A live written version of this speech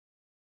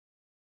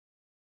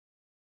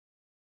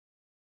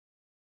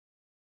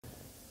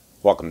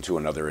Welcome to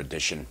another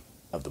edition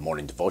of the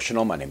Morning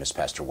Devotional. My name is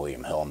Pastor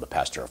William Hill. I'm the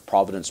pastor of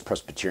Providence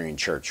Presbyterian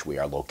Church. We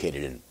are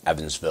located in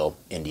Evansville,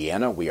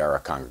 Indiana. We are a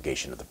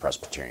congregation of the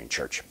Presbyterian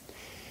Church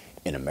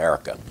in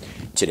America.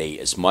 Today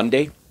is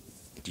Monday,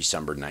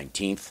 December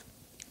 19th,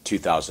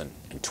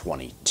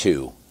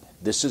 2022.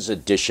 This is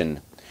edition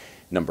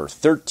number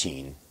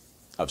 13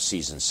 of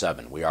Season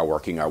 7. We are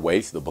working our way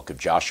through the book of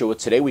Joshua.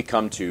 Today we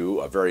come to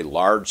a very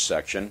large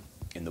section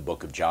in the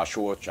book of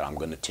Joshua, which I'm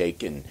going to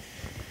take in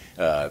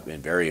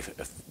very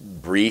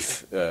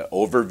brief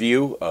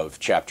overview of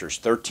chapters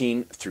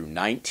 13 through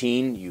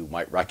 19. You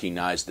might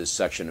recognize this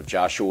section of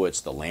Joshua.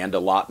 It's the land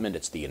allotment.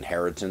 It's the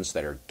inheritance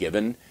that are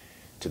given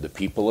to the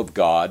people of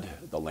God.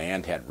 The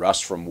land had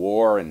rest from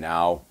war, and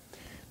now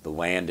the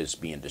land is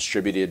being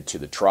distributed to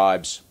the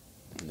tribes,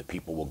 and the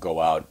people will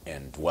go out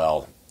and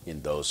dwell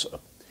in those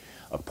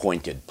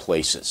appointed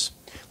places.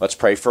 Let's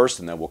pray first,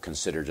 and then we'll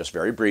consider just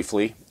very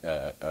briefly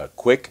a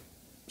quick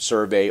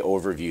survey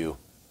overview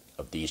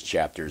of these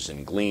chapters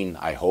and glean,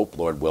 I hope,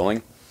 Lord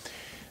willing,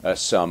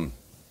 some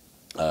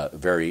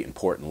very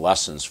important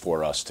lessons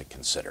for us to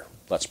consider.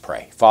 Let's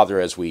pray. Father,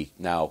 as we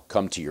now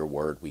come to your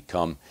word, we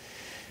come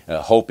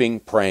hoping,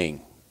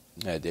 praying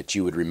that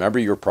you would remember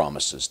your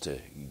promises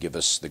to give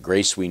us the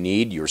grace we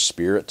need, your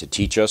Spirit to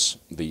teach us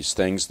these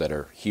things that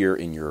are here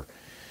in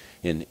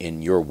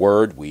your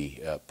word.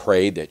 We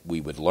pray that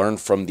we would learn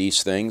from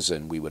these things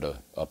and we would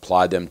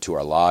apply them to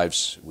our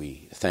lives.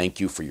 We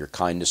thank you for your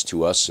kindness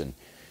to us and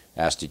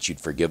ask that you'd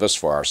forgive us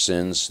for our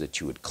sins, that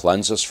you would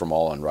cleanse us from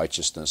all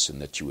unrighteousness,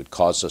 and that you would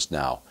cause us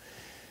now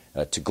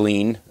to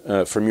glean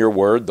from your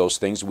word those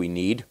things we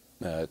need,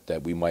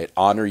 that we might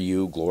honor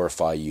you,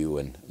 glorify you,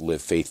 and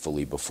live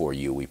faithfully before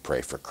you. We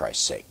pray for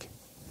Christ's sake.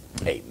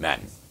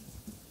 Amen.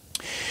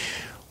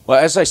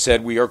 Well, as I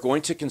said, we are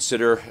going to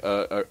consider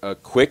a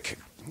quick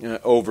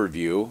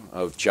overview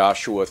of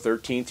Joshua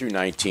 13 through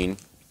 19.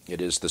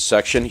 It is the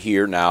section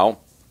here now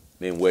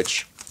in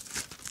which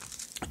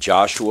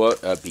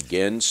Joshua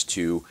begins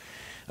to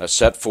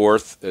set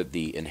forth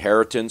the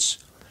inheritance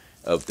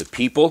of the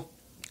people.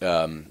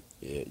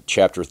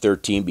 Chapter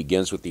 13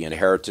 begins with the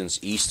inheritance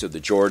east of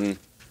the Jordan,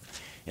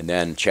 and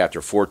then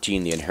chapter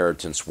 14, the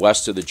inheritance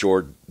west of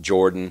the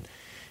Jordan.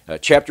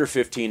 Chapter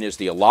 15 is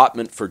the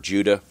allotment for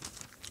Judah.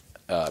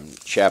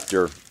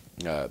 Chapter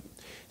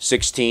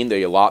 16,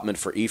 the allotment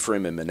for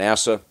Ephraim and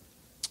Manasseh.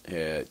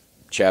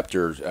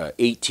 Chapter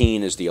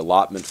 18 is the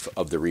allotment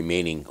of the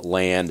remaining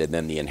land, and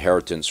then the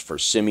inheritance for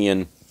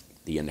Simeon,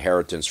 the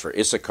inheritance for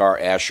Issachar,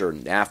 Asher,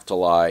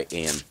 Naphtali,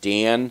 and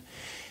Dan,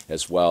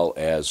 as well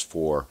as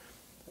for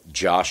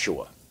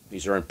Joshua.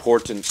 These are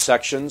important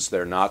sections.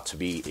 They're not to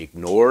be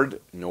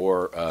ignored,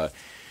 nor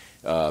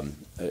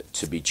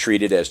to be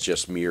treated as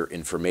just mere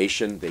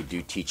information. They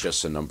do teach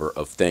us a number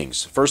of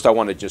things. First, I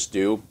want to just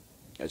do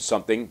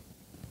something,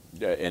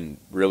 and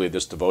really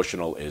this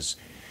devotional is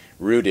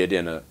rooted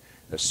in a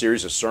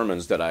series of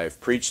sermons that I've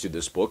preached through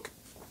this book,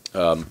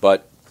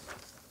 but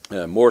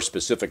more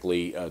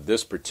specifically,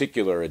 this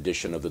particular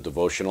edition of the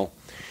devotional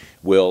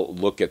will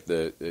look at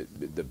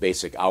the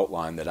basic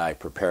outline that I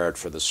prepared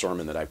for the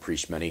sermon that I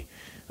preached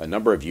a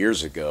number of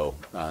years ago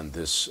on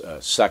this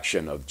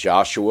section of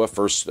Joshua.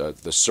 First,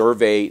 the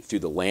survey through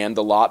the land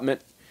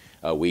allotment.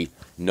 We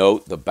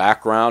note the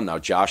background. Now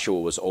Joshua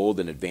was old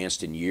and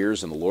advanced in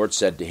years, and the Lord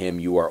said to him,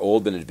 "You are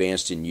old and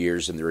advanced in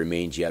years, and there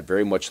remains yet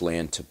very much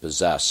land to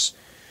possess.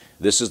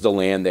 This is the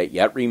land that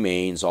yet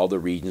remains, all the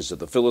regions of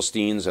the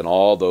Philistines and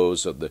all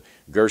those of the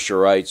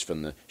Gershurites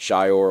from the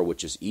Shior,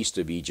 which is east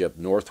of Egypt,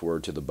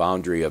 northward to the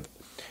boundary of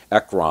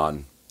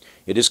Ekron.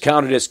 It is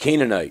counted as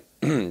Canaanite.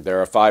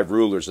 There are 5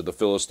 rulers of the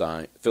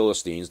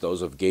Philistines,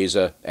 those of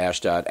Gaza,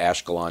 Ashdod,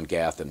 Ashkelon,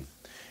 Gath, and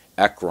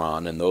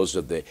Ekron, and those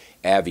of the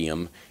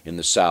Avium in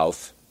the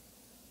south,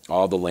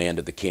 all the land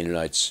of the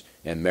Canaanites,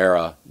 and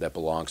Merah that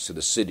belongs to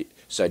the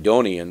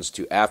Sidonians,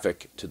 to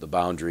Aphek, to the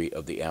boundary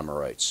of the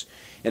Amorites."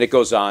 And it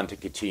goes on to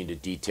continue to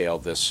detail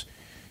this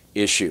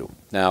issue.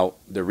 Now,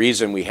 the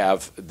reason we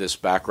have this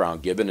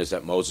background given is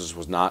that Moses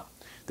was not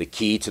the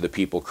key to the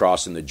people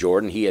crossing the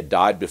Jordan. He had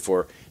died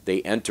before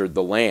they entered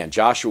the land.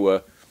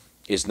 Joshua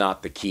is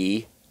not the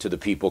key to the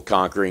people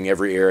conquering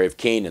every area of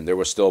Canaan. There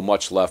was still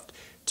much left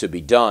to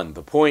be done.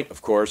 The point,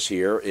 of course,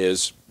 here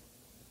is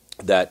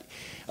that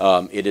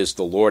it is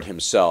the Lord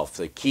himself.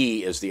 The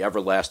key is the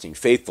everlasting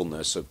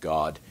faithfulness of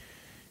God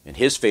and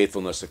his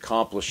faithfulness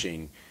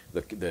accomplishing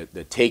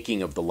the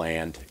taking of the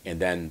land and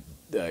then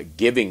the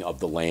giving of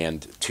the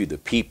land to the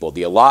people.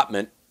 The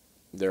allotment,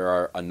 there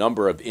are a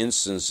number of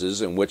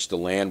instances in which the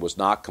land was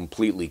not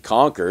completely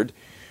conquered.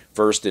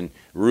 First in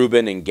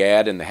Reuben and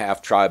Gad and the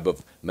half-tribe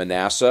of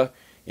Manasseh,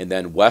 and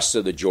then west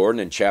of the Jordan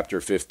in chapter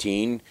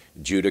 15,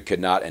 Judah could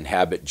not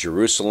inhabit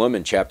Jerusalem.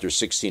 In chapter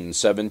 16 and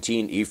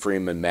 17,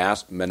 Ephraim and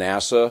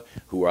Manasseh,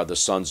 who are the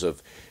sons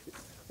of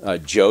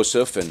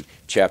Joseph. In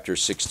chapter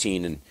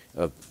 16 and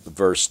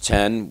verse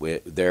 10,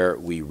 there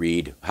we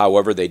read,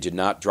 "However, they did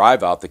not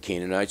drive out the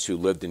Canaanites who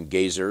lived in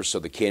Gezer, so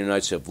the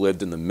Canaanites have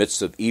lived in the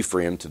midst of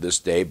Ephraim to this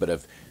day, but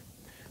have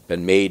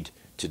been made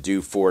to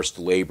do forced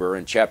labor."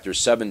 In chapter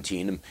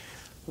 17,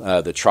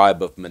 the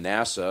tribe of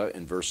Manasseh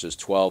in verses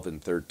 12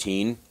 and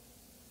 13.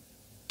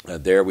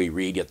 There we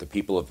read, "Yet the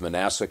people of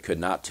Manasseh could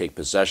not take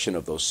possession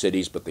of those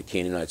cities, but the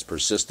Canaanites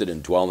persisted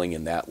in dwelling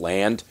in that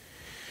land.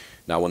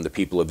 Now when the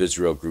people of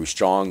Israel grew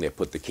strong, they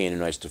put the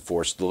Canaanites to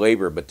forced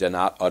labor, but did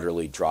not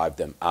utterly drive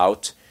them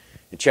out."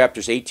 In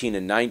chapters 18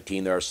 and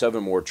 19, there are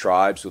 7 more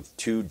tribes with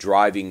 2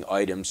 driving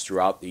items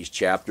throughout these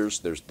chapters.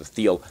 There's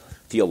the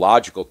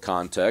theological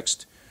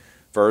context.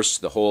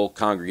 First, the whole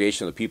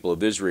congregation of the people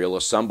of Israel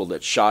assembled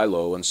at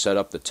Shiloh and set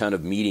up the tent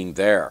of meeting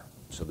there.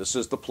 So this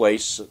is the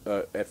place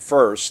at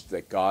first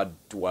that God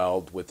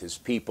dwelled with his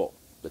people.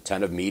 The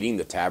tent of meeting,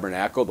 the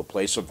tabernacle, the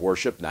place of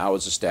worship now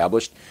is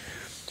established.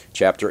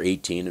 Chapter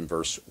 18 and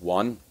verse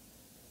 1.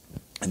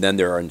 And then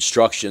there are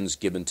instructions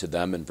given to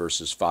them in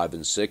verses 5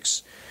 and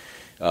 6.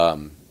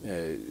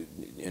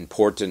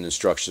 Important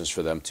instructions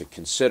for them to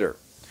consider.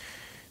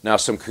 Now,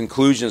 some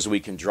conclusions we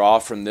can draw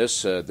from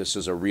this. This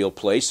is a real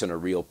place and a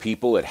real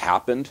people. It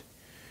happened.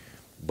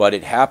 But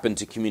it happened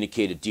to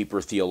communicate a deeper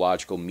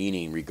theological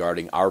meaning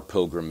regarding our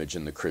pilgrimage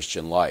in the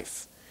Christian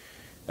life.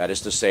 That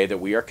is to say that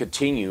we are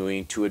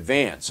continuing to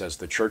advance as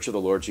the Church of the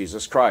Lord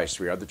Jesus Christ.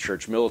 We are the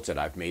church militant.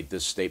 I've made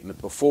this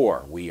statement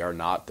before. We are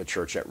not the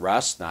church at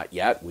rest, not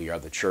yet. We are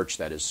the church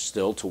that is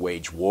still to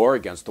wage war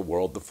against the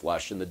world, the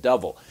flesh, and the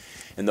devil.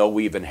 And though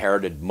we've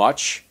inherited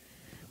much,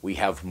 we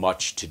have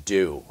much to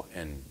do.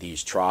 And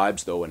these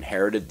tribes, though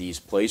inherited these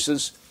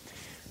places,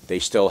 they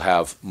still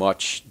have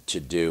much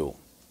to do.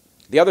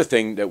 The other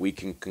thing that we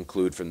can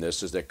conclude from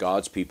this is that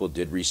God's people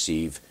did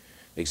receive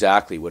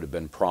exactly what had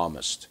been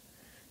promised.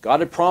 God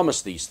had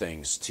promised these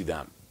things to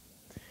them.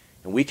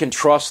 And we can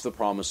trust the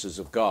promises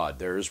of God.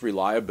 There is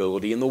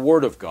reliability in the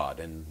Word of God.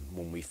 And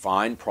when we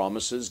find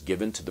promises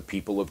given to the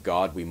people of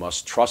God, we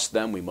must trust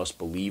them, we must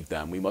believe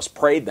them, we must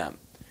pray them.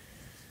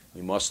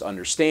 We must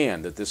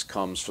understand that this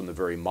comes from the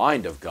very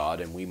mind of God,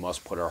 and we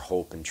must put our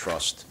hope and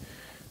trust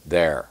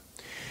there.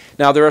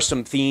 Now, there are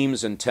some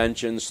themes and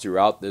tensions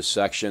throughout this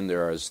section.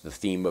 There is the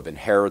theme of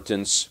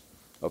inheritance,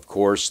 of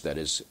course, that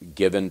is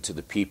given to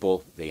the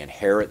people. They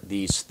inherit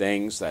these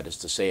things. That is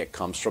to say, it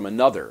comes from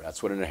another.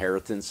 That's what an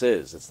inheritance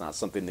is. It's not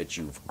something that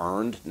you've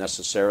earned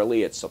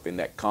necessarily. It's something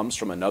that comes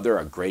from another,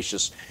 a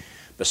gracious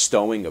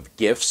bestowing of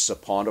gifts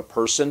upon a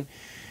person.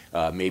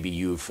 Maybe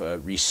you've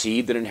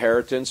received an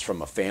inheritance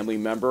from a family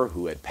member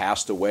who had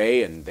passed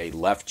away and they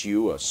left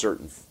you a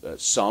certain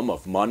sum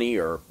of money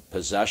or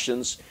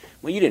possessions.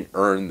 Well, you didn't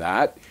earn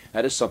that.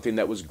 That is something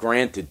that was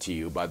granted to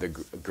you by the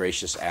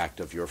gracious act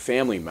of your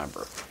family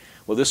member.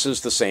 Well, this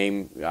is the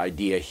same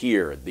idea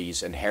here.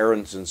 These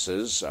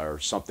inheritances are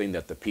something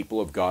that the people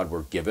of God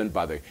were given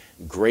by the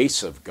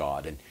grace of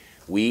God, and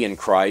we in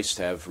Christ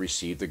have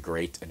received a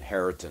great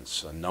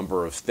inheritance. A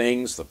number of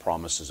things, the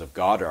promises of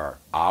God are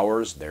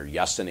ours. They're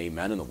yes and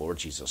amen in the Lord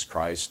Jesus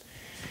Christ.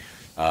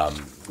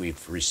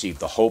 We've received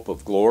the hope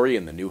of glory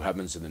in the new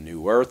heavens and the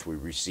new earth.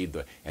 We've received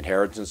the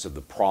inheritance of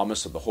the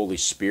promise of the Holy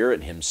Spirit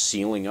and Him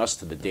sealing us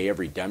to the day of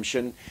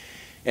redemption.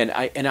 And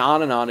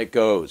on it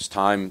goes.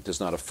 Time does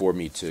not afford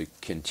me to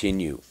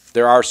continue.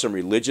 There are some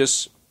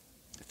religious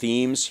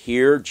themes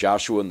here.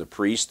 Joshua and the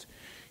priest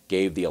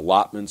gave the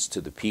allotments to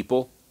the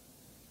people.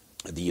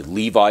 The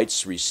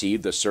Levites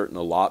received a certain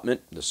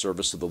allotment, the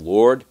service of the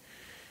Lord,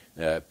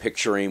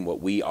 picturing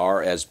what we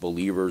are as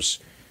believers.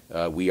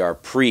 We are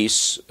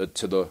priests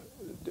to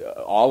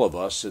all of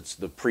us. It's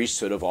the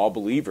priesthood of all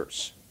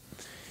believers.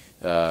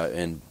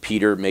 And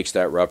Peter makes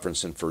that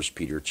reference in 1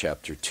 Peter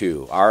chapter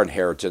 2. Our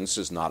inheritance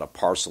is not a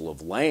parcel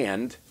of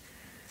land,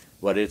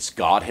 but it's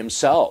God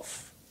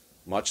Himself.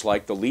 Much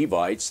like the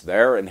Levites,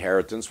 their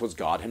inheritance was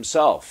God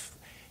Himself.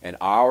 And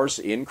ours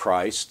in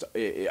Christ,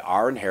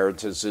 our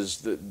inheritance is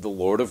the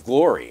Lord of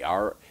glory.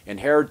 Our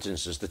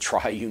inheritance is the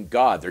triune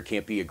God. There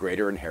can't be a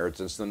greater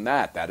inheritance than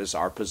that. That is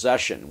our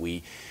possession.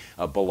 We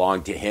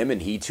belong to Him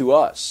and He to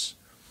us.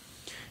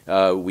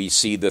 We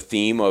see the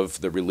theme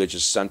of the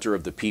religious center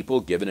of the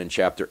people given in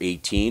chapter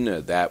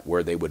 18, that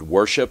where they would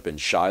worship in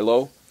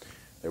Shiloh.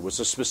 There was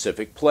a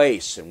specific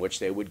place in which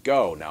they would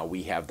go. Now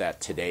we have that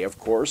today, of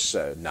course,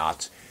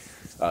 not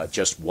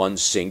just one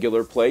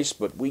singular place,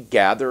 but we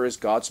gather as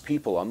God's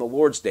people on the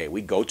Lord's Day.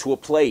 We go to a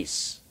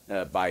place.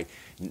 By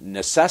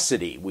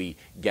necessity, we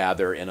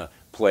gather in a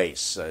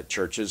place.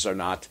 Churches are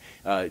not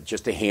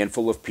just a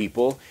handful of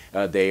people.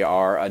 They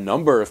are a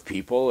number of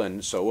people,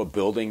 and so a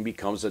building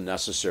becomes a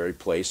necessary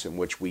place in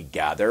which we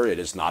gather. It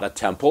is not a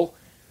temple.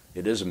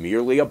 It is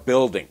merely a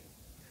building.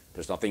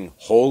 There's nothing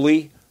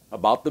holy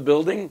about the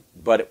building,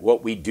 but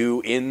what we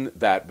do in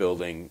that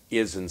building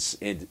is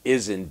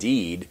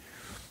indeed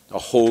a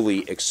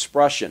holy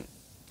expression.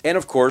 And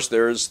of course,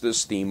 there's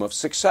this theme of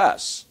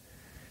success.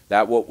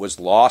 That what was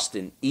lost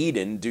in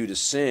Eden due to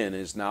sin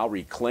is now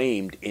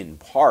reclaimed in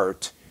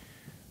part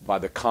by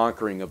the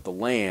conquering of the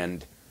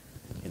land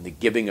and the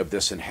giving of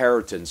this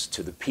inheritance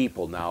to the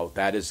people. Now,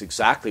 that is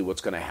exactly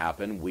what's going to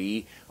happen.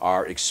 We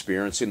are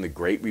experiencing the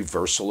great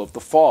reversal of the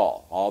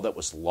fall. All that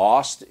was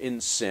lost in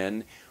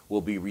sin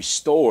will be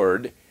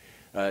restored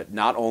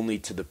not only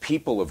to the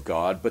people of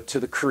God, but to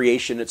the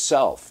creation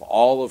itself.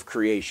 All of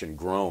creation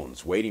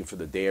groans, waiting for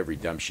the day of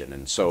redemption.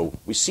 And so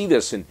we see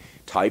this in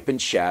type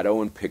and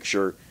shadow and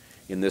picture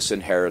in this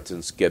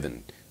inheritance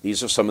given.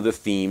 These are some of the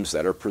themes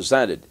that are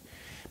presented.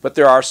 But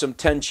there are some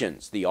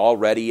tensions, the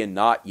already and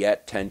not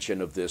yet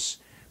tension of this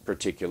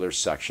particular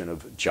section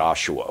of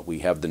Joshua. We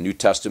have the New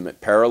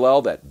Testament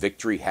parallel that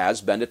victory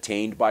has been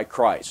attained by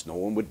Christ. No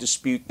one would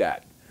dispute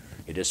that.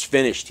 It is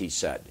finished, he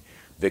said.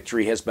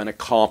 Victory has been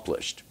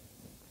accomplished.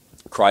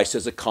 Christ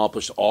has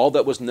accomplished all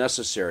that was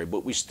necessary,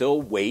 but we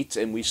still wait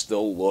and we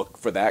still look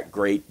for that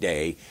great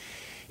day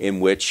in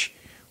which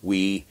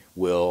we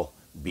will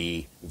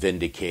be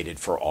vindicated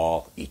for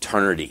all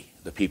eternity.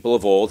 The people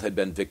of old had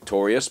been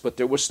victorious, but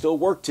there was still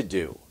work to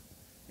do.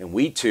 And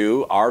we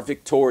too are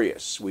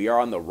victorious. We are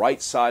on the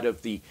right side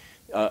of the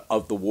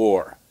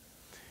war.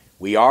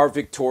 We are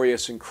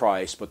victorious in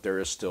Christ, but there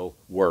is still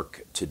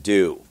work to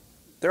do.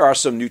 There are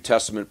some New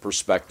Testament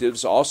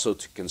perspectives also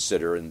to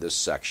consider in this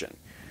section.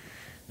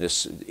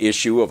 This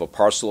issue of a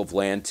parcel of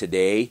land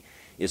today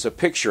is a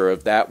picture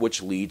of that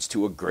which leads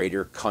to a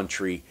greater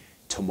country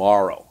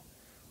tomorrow.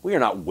 We are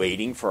not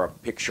waiting for a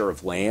picture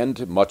of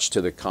land, much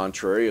to the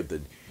contrary of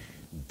the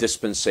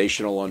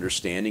dispensational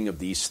understanding of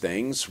these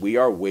things. We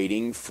are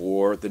waiting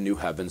for the new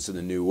heavens and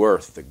the new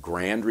earth, the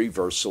grand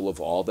reversal of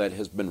all that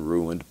has been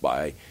ruined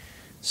by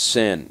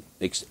sin.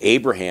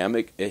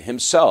 Abraham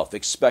himself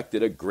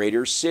expected a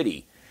greater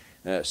city,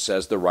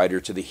 says the writer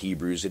to the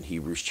Hebrews in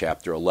Hebrews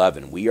chapter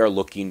 11. We are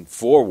looking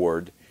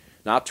forward,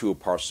 not to a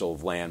parcel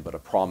of land, but a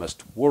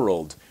promised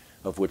world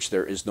of which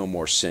there is no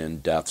more sin,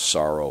 death,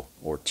 sorrow,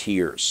 or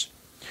tears.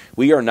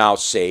 We are now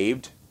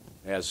saved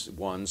as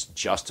ones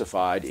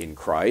justified in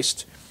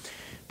Christ,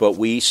 but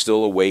we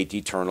still await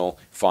eternal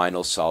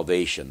final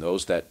salvation.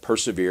 Those that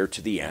persevere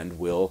to the end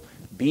will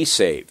be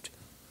saved.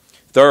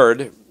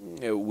 Third,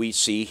 we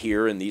see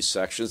here in these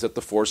sections that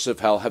the forces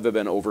of hell have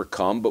been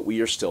overcome, but we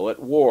are still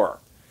at war.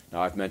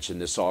 Now, I've mentioned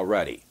this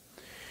already.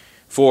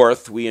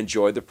 Fourth, we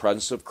enjoy the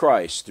presence of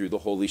Christ through the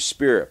Holy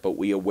Spirit, but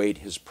we await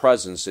his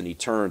presence in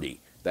eternity.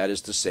 That is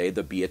to say,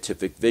 the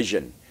beatific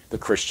vision, the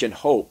Christian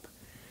hope,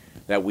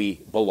 that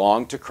we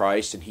belong to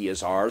Christ and he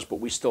is ours, but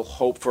we still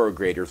hope for a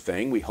greater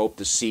thing. We hope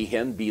to see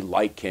him, be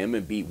like him,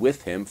 and be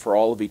with him for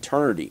all of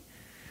eternity.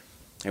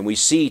 And we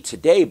see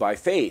today by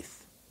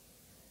faith,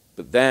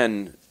 but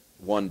then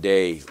one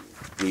day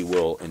we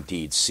will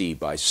indeed see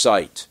by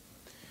sight.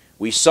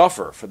 We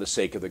suffer for the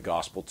sake of the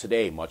gospel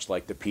today, much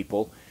like the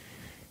people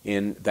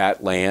in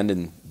that land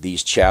in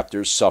these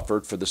chapters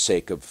suffered for the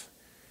sake of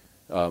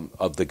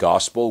the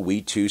gospel.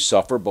 We too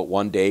suffer, but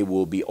one day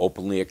we'll be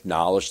openly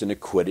acknowledged and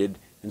acquitted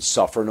and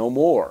suffer no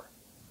more.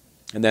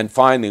 And then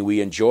finally,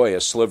 we enjoy a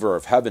sliver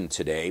of heaven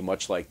today,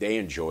 much like they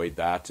enjoyed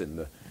that in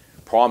the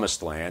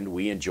promised land.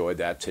 We enjoy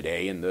that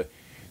today in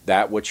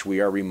that which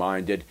we are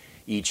reminded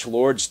each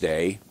Lord's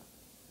Day.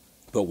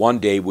 But one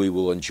day we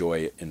will enjoy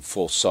it in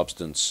full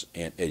substance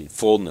and in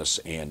fullness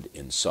and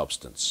in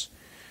substance.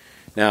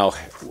 Now,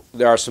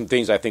 there are some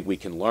things I think we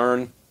can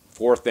learn.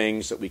 4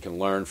 things that we can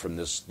learn from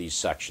these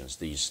sections,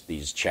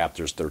 these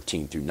chapters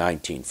 13 through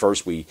 19.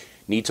 First, we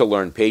need to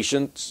learn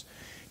patience.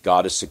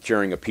 God is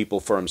securing a people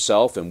for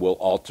himself and will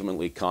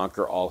ultimately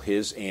conquer all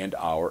his and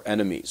our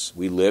enemies.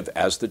 We live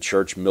as the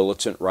church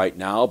militant right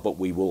now, but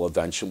we will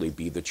eventually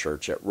be the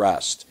church at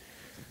rest.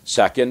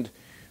 Second,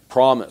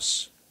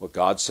 promise. What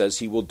God says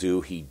he will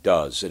do, he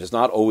does. It is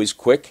not always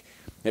quick.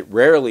 It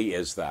rarely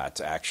is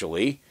that,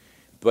 actually.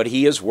 But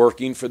he is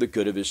working for the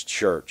good of his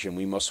church, and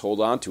we must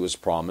hold on to his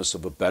promise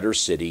of a better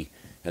city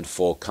and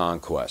full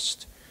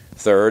conquest.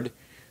 Third,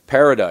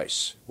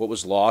 paradise. What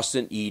was lost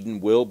in Eden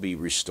will be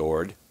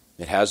restored.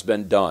 It has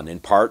been done, in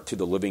part to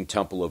the living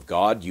temple of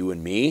God, you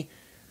and me,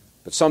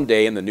 but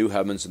someday in the new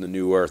heavens and the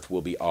new earth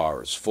will be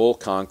ours. Full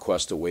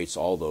conquest awaits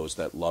all those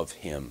that love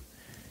him.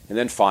 And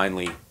then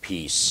finally,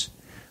 peace.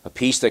 A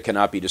peace that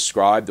cannot be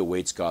described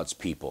awaits God's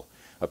people.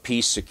 A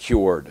peace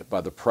secured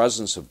by the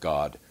presence of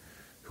God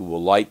who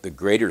will light the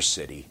greater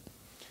city,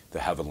 the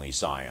heavenly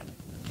Zion.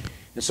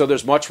 And so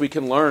there's much we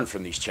can learn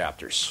from these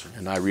chapters.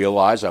 And I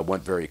realize I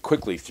went very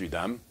quickly through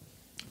them.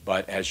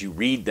 But as you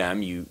read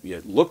them, you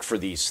look for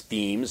these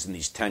themes and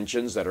these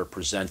tensions that are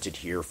presented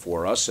here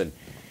for us, and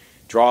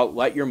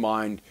let your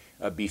mind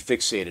be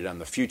fixated on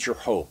the future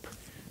hope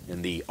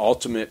and the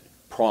ultimate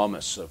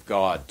promise of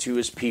God to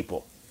his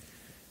people,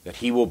 that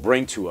he will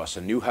bring to us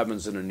a new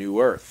heavens and a new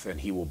earth,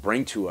 and he will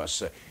bring to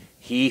us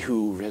he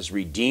who has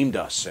redeemed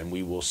us, and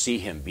we will see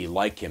him, be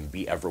like him,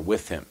 be ever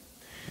with him.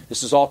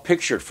 This is all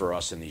pictured for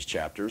us in these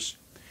chapters,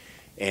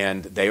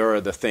 and they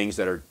are the things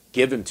that are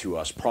given to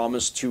us,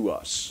 promised to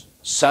us,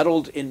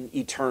 settled in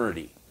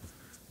eternity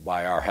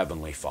by our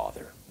Heavenly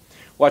Father.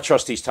 Well, I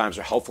trust these times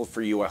are helpful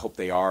for you. I hope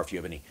they are. If you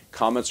have any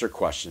comments or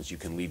questions, you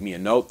can leave me a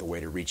note. The way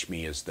to reach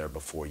me is there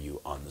before you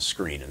on the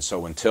screen. And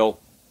so until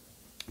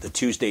the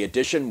Tuesday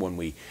edition, when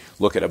we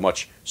look at a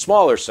much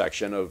smaller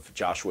section of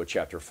Joshua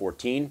chapter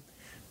 14,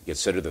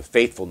 consider the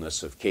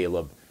faithfulness of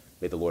Caleb.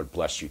 May the Lord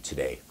bless you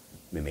today.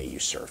 May you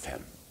serve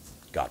him.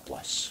 God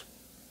bless.